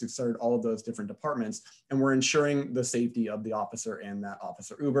purchasing is concerned, all of those different departments. And we're ensuring the safety of the officer and that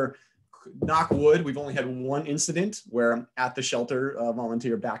officer Uber. Knock wood, we've only had 1 incident where at the shelter, a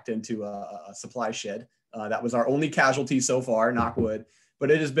volunteer backed into a supply shed. That was our only casualty so far, knock wood. But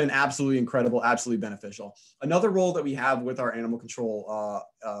it has been absolutely incredible, absolutely beneficial. Another role that we have with our animal control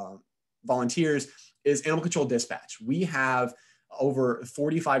volunteers is animal control dispatch. We have over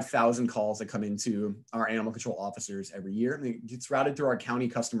 45,000 calls that come into our animal control officers every year. And it gets routed through our county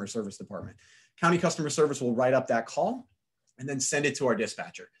customer service department. County customer service will write up that call and then send it to our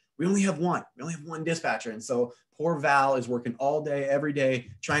dispatcher. We only have one. We only have one dispatcher. And so poor Val is working all day, every day,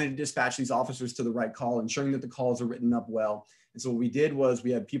 trying to dispatch these officers to the right call, ensuring that the calls are written up well. And so what we did was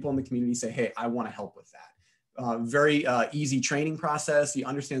we had people in the community say, hey, I want to help with that. Very easy training process. You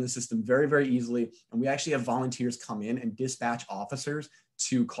understand the system very, very easily. And we actually have volunteers come in and dispatch officers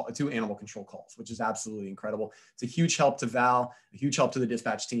to animal control calls, which is absolutely incredible. It's a huge help to Val, a huge help to the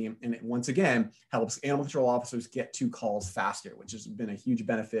dispatch team. And it, once again, helps animal control officers get to calls faster, which has been a huge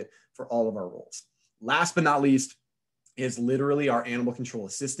benefit for all of our roles. Last but not least is literally our animal control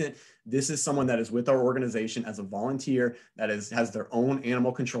assistant. This is someone that is with our organization as a volunteer that has their own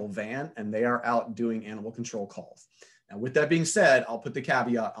animal control van, and they are out doing animal control calls. Now, with that being said, I'll put the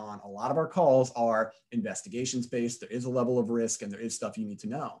caveat on. A lot of our calls are investigations based. There is a level of risk and there is stuff you need to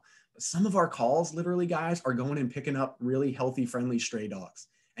know. But some of our calls, literally, guys, are going and picking up really healthy, friendly stray dogs.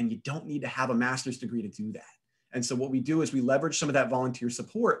 And you don't need to have a master's degree to do that. And so what we do is we leverage some of that volunteer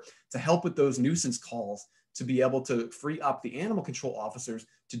support to help with those nuisance calls to be able to free up the animal control officers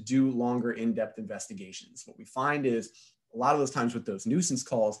to do longer in-depth investigations. What we find is a lot of those times with those nuisance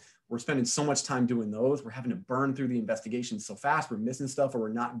calls, we're spending so much time doing those, we're having to burn through the investigations so fast, we're missing stuff, or we're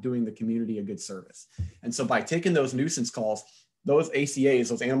not doing the community a good service. And so by taking those nuisance calls, those ACAs,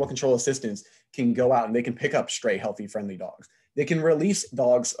 those animal control assistants, can go out and they can pick up stray, healthy, friendly dogs. They can release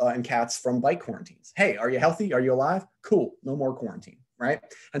dogs and cats from bite quarantines. Hey, are you healthy? Are you alive? Cool, no more quarantine, right?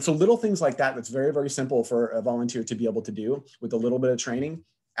 And so little things like that, that's very, very simple for a volunteer to be able to do with a little bit of training,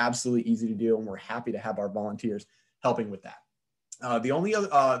 absolutely easy to do. And we're happy to have our volunteers helping with that. The only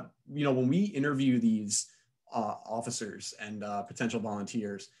other, when we interview these officers and potential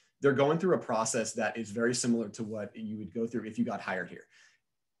volunteers, they're going through a process that is very similar to what you would go through if you got hired here.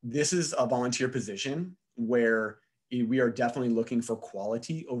 This is a volunteer position where we are definitely looking for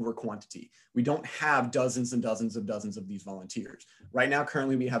quality over quantity. We don't have dozens and dozens of these volunteers. Right now,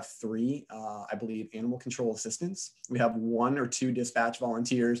 currently we have 3, I believe, animal control assistants. We have 1 or 2 dispatch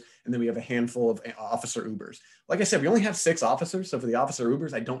volunteers, and then we have a handful of officer Ubers. Like I said, we only have 6 officers. So for the officer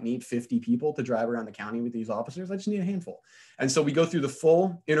Ubers, I don't need 50 people to drive around the county with these officers. I just need a handful. And so we go through the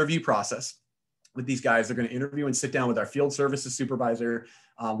full interview process with these guys. They're going to interview and sit down with our field services supervisor.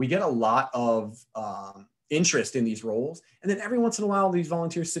 We get a lot of interest in these roles. And then every once in a while, these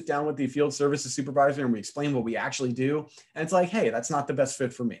volunteers sit down with the field services supervisor and we explain what we actually do. And it's like, hey, that's not the best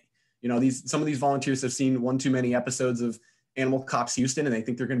fit for me. Some of these volunteers have seen one too many episodes of Animal Cops Houston, and they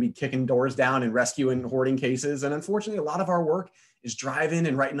think they're going to be kicking doors down and rescuing hoarding cases. And unfortunately, a lot of our work is driving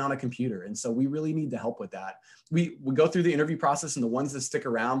and writing on a computer. And so we really need to help with that. We go through the interview process, and the ones that stick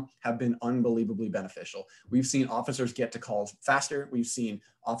around have been unbelievably beneficial. We've seen officers get to calls faster. We've seen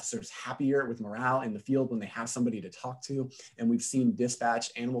officers happier with morale in the field when they have somebody to talk to. And we've seen dispatch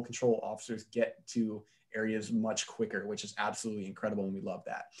animal control officers get to areas much quicker, which is absolutely incredible. And we love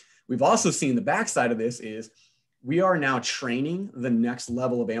that. We've also seen the backside of this is we are now training the next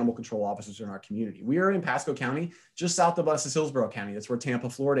level of animal control officers in our community. We are in Pasco County, just south of us is Hillsborough County. That's where Tampa,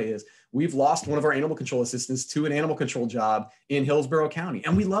 Florida is. We've lost one of our animal control assistants to an animal control job in Hillsborough County.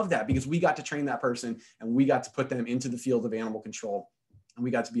 And we love that because we got to train that person and we got to put them into the field of animal control. And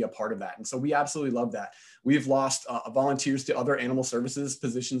we got to be a part of that. And so we absolutely love that. We've lost volunteers to other animal services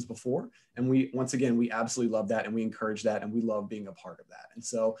positions before. And once again, we absolutely love that. And we encourage that. And we love being a part of that. And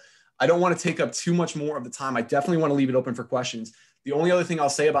so I don't want to take up too much more of the time. I definitely want to leave it open for questions. The only other thing I'll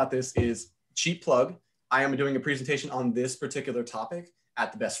say about this is cheap plug. I am doing a presentation on this particular topic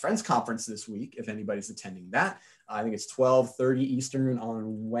at the Best Friends Conference this week, if anybody's attending that. I think it's 12:30 Eastern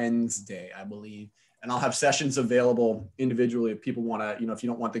on Wednesday, I believe. And I'll have sessions available individually if people want to, if you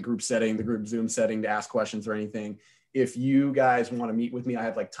don't want the group setting, the group Zoom setting to ask questions or anything. If you guys want to meet with me, I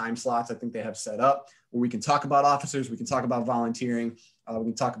have like time slots I think they have set up where we can talk about officers, we can talk about volunteering, we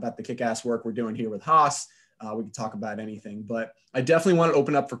can talk about the kick-ass work we're doing here with Haas. We can talk about anything, but I definitely want to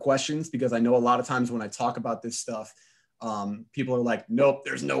open up for questions because I know a lot of times when I talk about this stuff, people are like, nope,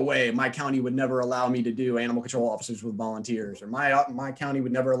 there's no way. My county would never allow me to do animal control officers with volunteers, or my county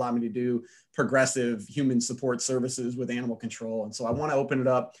would never allow me to do progressive human support services with animal control. And so I want to open it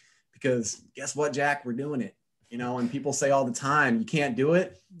up because guess what, Jack, we're doing it. And people say all the time, you can't do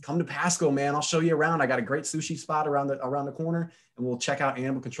it. Come to Pasco, man. I'll show you around. I got a great sushi spot around the corner, and we'll check out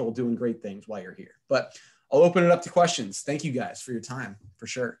animal control doing great things while you're here. But I'll open it up to questions. Thank you guys for your time, for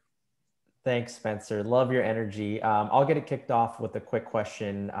sure. Thanks, Spencer. Love your energy. I'll get it kicked off with a quick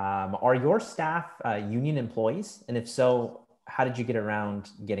question. Are your staff union employees? And if so, how did you get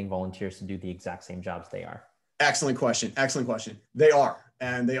around getting volunteers to do the exact same jobs they are? Excellent question. Excellent question. They are.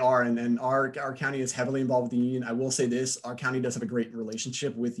 And our county is heavily involved with the union. I will say this, our county does have a great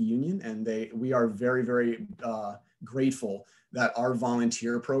relationship with the union, and we are very, very grateful that our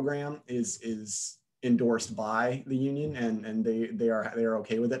volunteer program is endorsed by the union, and they are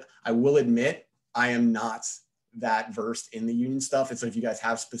okay with it. I will admit, I am not that versed in the union stuff. And so if you guys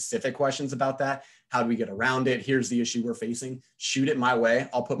have specific questions about that, how do we get around it? Here's the issue we're facing. Shoot it my way.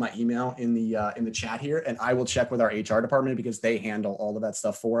 I'll put my email in the chat here, and I will check with our HR department because they handle all of that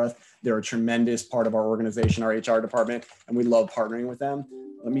stuff for us. They're a tremendous part of our organization, our HR department, and we love partnering with them.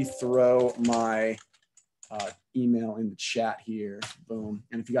 Let me throw my email in the chat here. Boom.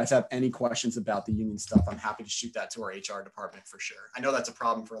 And if you guys have any questions about the union stuff, I'm happy to shoot that to our HR department for sure. I know that's a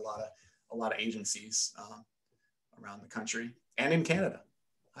problem for a lot of agencies around the country and in Canada.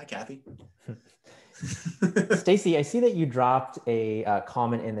 Hi, Kathy. Stacy, I see that you dropped a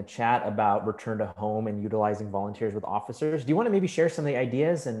comment in the chat about return to home and utilizing volunteers with officers. Do you want to maybe share some of the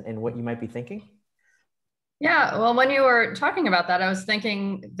ideas and what you might be thinking? Yeah, well, when you were talking about that, I was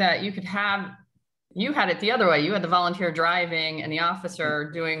thinking that you had it the other way. You had the volunteer driving and the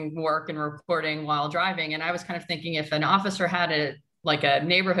officer doing work and reporting while driving. And I was kind of thinking if an officer had a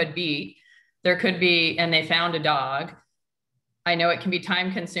neighborhood beat, there could be, and they found a dog. I know it can be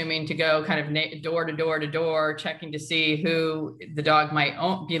time consuming to go kind of door to door to door, checking to see who the dog might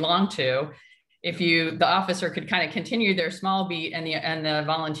belong to. If the officer could kind of continue their small beat and the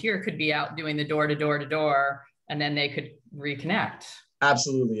volunteer could be out doing the door to door to door, and then they could reconnect.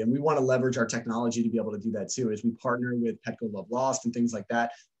 Absolutely. And we want to leverage our technology to be able to do that too. As we partner with Petco Love Lost and things like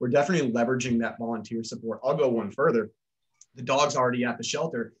that, we're definitely leveraging that volunteer support. I'll go one further. The dog's already at the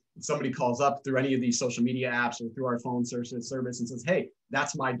shelter. And somebody calls up through any of these social media apps or through our phone service and says, hey,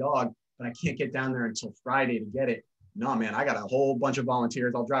 that's my dog, but I can't get down there until Friday to get it. No, man, I got a whole bunch of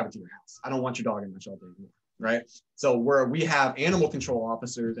volunteers. I'll drive it to your house. I don't want your dog in my shelter anymore, right? So where we have animal control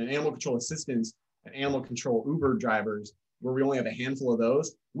officers and animal control assistants and animal control Uber drivers, where we only have a handful of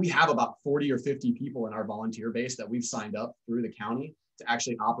those, we have about 40 or 50 people in our volunteer base that we've signed up through the county to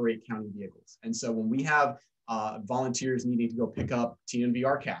actually operate county vehicles. And so when we have volunteers needing to go pick up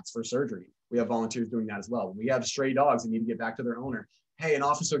TNVR cats for surgery, we have volunteers doing that as well. When we have stray dogs that need to get back to their owner, hey, an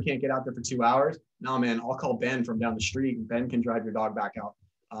officer can't get out there for 2 hours. No, man, I'll call Ben from down the street and Ben can drive your dog back out,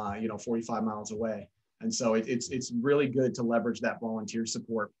 45 miles away. And so it's really good to leverage that volunteer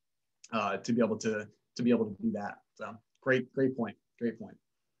support to be able to do that. So great point.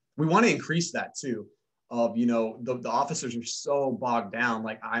 We want to increase that too. Of, the officers are so bogged down.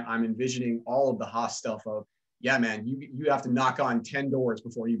 Like I'm envisioning all of the Haas stuff of, yeah, man, you have to knock on 10 doors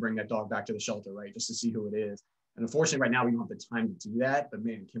before you bring that dog back to the shelter, right? Just to see who it is. And unfortunately, right now, we don't have the time to do that. But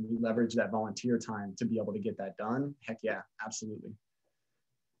man, can we leverage that volunteer time to be able to get that done? Heck yeah, absolutely.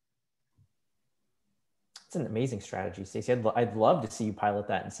 It's an amazing strategy, Stacey. I'd love to see you pilot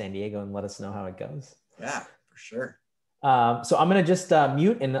that in San Diego and let us know how it goes. Yeah, for sure. So I'm going to just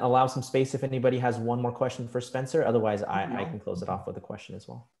mute and allow some space if anybody has one more question for Spencer. Otherwise, I can close it off with a question as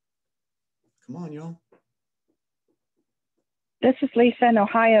well. Come on, y'all. This is Lisa in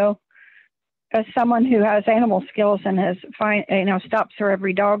Ohio. As someone who has animal skills and has stops for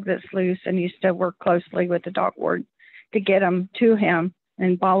every dog that's loose and used to work closely with the dog warden to get them to him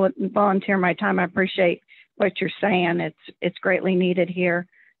and volunteer my time, I appreciate what you're saying. It's greatly needed here.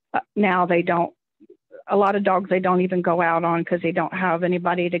 Now a lot of dogs they don't even go out on because they don't have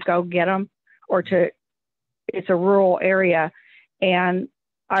anybody to go get them it's a rural area. And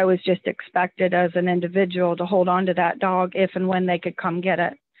I was just expected as an individual to hold on to that dog if and when they could come get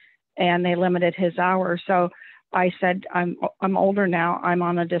it. And they limited his hours. So I said, I'm older now. I'm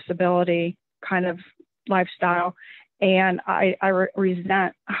on a disability kind of lifestyle. And I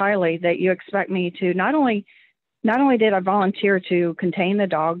resent highly that you expect me to not only did I volunteer to contain the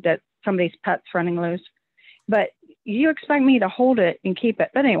dog that somebody's pet's running loose, but you expect me to hold it and keep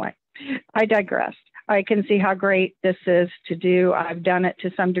it. But anyway, I digress. I can see how great this is to do. I've done it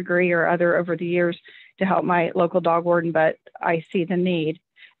to some degree or other over the years to help my local dog warden, but I see the need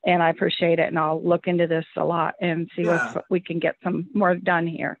and I appreciate it. And I'll look into this a lot and see if we can get some more done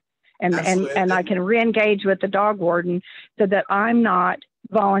here. And I can re-engage with the dog warden so that I'm not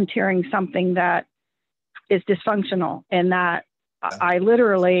volunteering something that is dysfunctional and that I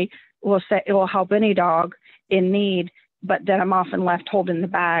literally will say it will help any dog in need, but then I'm often left holding the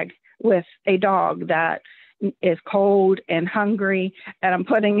bag with a dog that is cold and hungry and I'm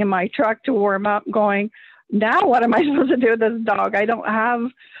putting in my truck to warm up going, now what am I supposed to do with this dog? I don't have,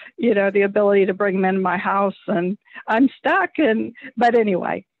 the ability to bring him in my house and I'm stuck. But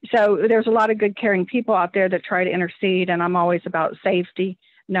anyway, so there's a lot of good caring people out there that try to intercede. And I'm always about safety,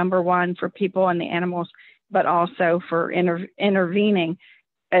 number one, for people and the animals, but also for intervening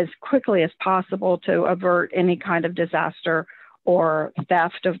as quickly as possible to avert any kind of disaster or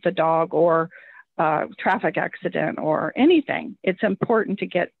theft of the dog or traffic accident or anything. It's important to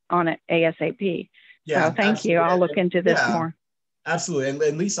get on it ASAP. Yeah, so thank you. I'll look into this more. Absolutely.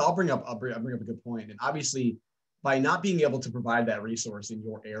 And Lisa, I'll bring up a good point. And obviously, by not being able to provide that resource in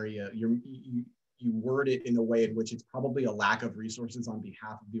your area, you word it in a way in which it's probably a lack of resources on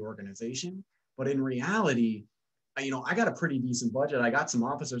behalf of the organization. But in reality, I got a pretty decent budget. I got some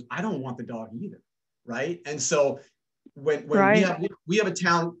officers. I don't want the dog either, right? And so when right. we have a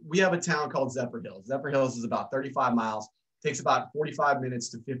town called Zephyrhills. Zephyrhills is about 35 miles. Takes about 45 minutes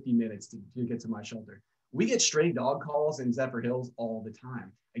to 50 minutes to get to my shelter. We get stray dog calls in Zephyrhills all the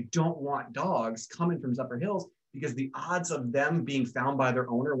time. I don't want dogs coming from Zephyrhills because the odds of them being found by their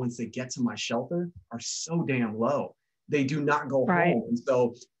owner once they get to my shelter are so damn low. They do not go home. And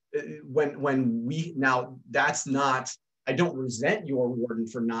so I don't resent your warden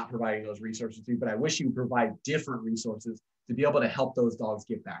for not providing those resources to you, but I wish you provide different resources to be able to help those dogs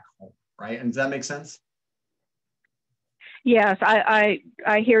get back home, right? And does that make sense? Yes, I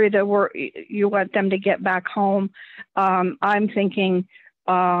hear the word, you want them to get back home. I'm thinking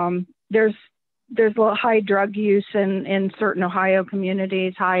there's a little high drug use in certain Ohio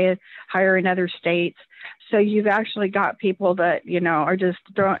communities, higher in other states. So you've actually got people that, are just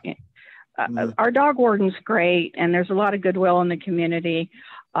throwing, our dog warden's great, and there's a lot of goodwill in the community.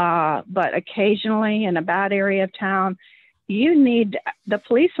 But occasionally in a bad area of town, the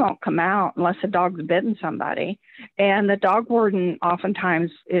police won't come out unless a dog's bitten somebody. And the dog warden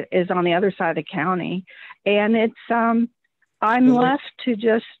oftentimes is on the other side of the county. And it's, I'm left to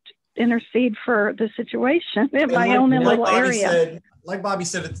just intercede for the situation in my own little area. Like Bobby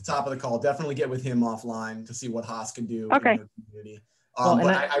said at the top of the call, definitely get with him offline to see what Haas can do okay. in your community.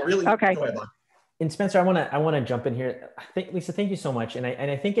 I really, okay. Go ahead, Bob. And Spencer, I want to jump in here. Lisa, thank you so much. And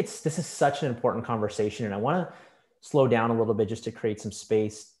I think this is such an important conversation, and I want to slow down a little bit just to create some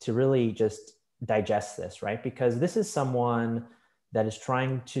space to really just digest this, right? Because this is someone that is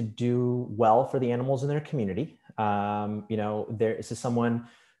trying to do well for the animals in their community. This is someone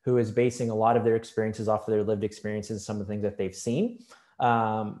who is basing a lot of their experiences off of their lived experiences, some of the things that they've seen.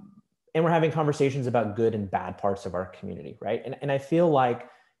 And we're having conversations about good and bad parts of our community, right? And I feel like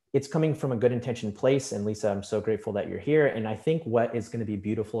it's coming from a good intention place. And Lisa, I'm so grateful that you're here. And I think what is going to be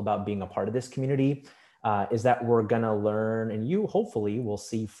beautiful about being a part of this community is that we're going to learn, and you hopefully will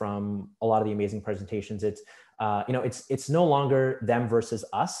see from a lot of the amazing presentations. It's no longer them versus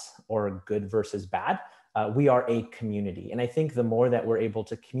us or good versus bad. We are a community. And I think the more that we're able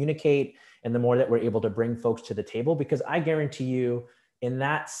to communicate and the more that we're able to bring folks to the table, because I guarantee you in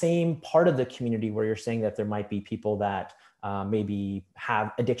that same part of the community where you're saying that there might be people that maybe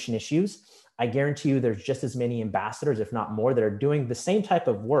have addiction issues, I guarantee you there's just as many ambassadors, if not more, that are doing the same type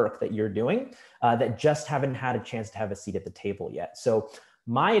of work that you're doing that just haven't had a chance to have a seat at the table yet. So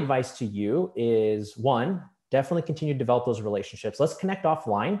my advice to you is, one, definitely continue to develop those relationships. Let's connect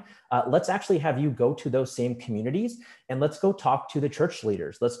offline. Let's actually have you go to those same communities and let's go talk to the church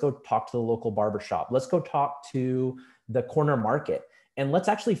leaders. Let's go talk to the local barbershop. Let's go talk to the corner market. And let's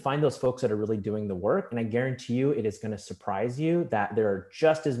actually find those folks that are really doing the work. And I guarantee you, it is going to surprise you that there are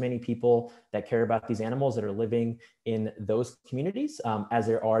just as many people that care about these animals that are living in those communities as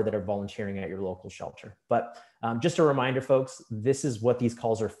there are that are volunteering at your local shelter. But just a reminder, folks, this is what these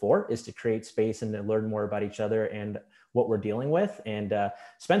calls are for, is to create space and to learn more about each other and what we're dealing with. And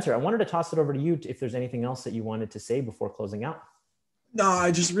Spencer, I wanted to toss it over to you if there's anything else that you wanted to say before closing out. No,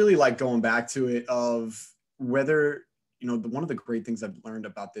 I just really like going back to it of whether, one of the great things I've learned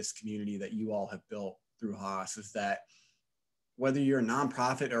about this community that you all have built through Haas is that whether you're a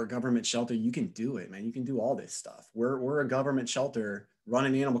nonprofit or a government shelter, you can do it, man. You can do all this stuff. We're a government shelter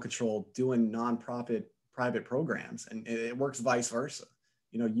running animal control, doing nonprofit private programs, and it works vice versa.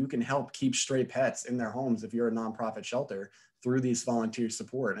 You can help keep stray pets in their homes if you're a nonprofit shelter through these volunteer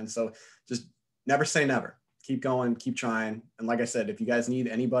support. And so just never say never. Keep going, keep trying. And like I said, if you guys need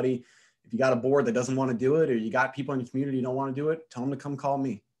anybody, if you got a board that doesn't want to do it, or you got people in your community who don't want to do it, tell them to come call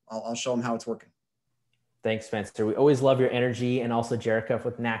me. I'll show them how it's working. Thanks, Spencer. We always love your energy, and also Jerica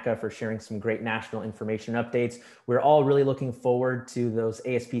with NACA for sharing some great national information updates. We're all really looking forward to those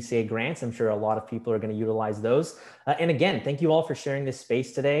ASPCA grants. I'm sure a lot of people are going to utilize those. And again, thank you all for sharing this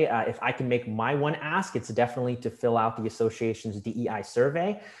space today. If I can make my one ask, it's definitely to fill out the association's DEI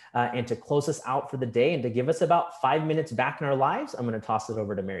survey and to close us out for the day and to give us about 5 minutes back in our lives. I'm going to toss it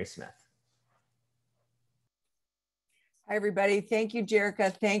over to Mary Smith. Hi, everybody. Thank you,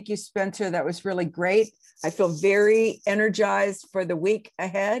 Jerica. Thank you, Spencer. That was really great. I feel very energized for the week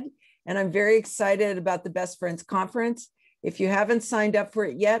ahead, and I'm very excited about the Best Friends Conference. If you haven't signed up for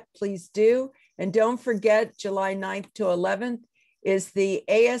it yet, please do. And don't forget, July 9th to 11th is the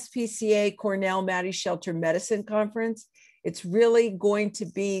ASPCA Cornell Maddie Shelter Medicine Conference. It's really going to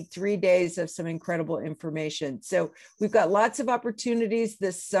be 3 days of some incredible information. So we've got lots of opportunities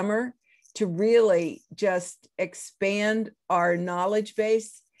this summer to really just expand our knowledge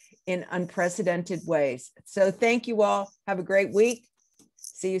base in unprecedented ways. So thank you all. Have a great week.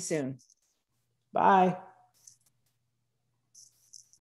 See you soon. Bye.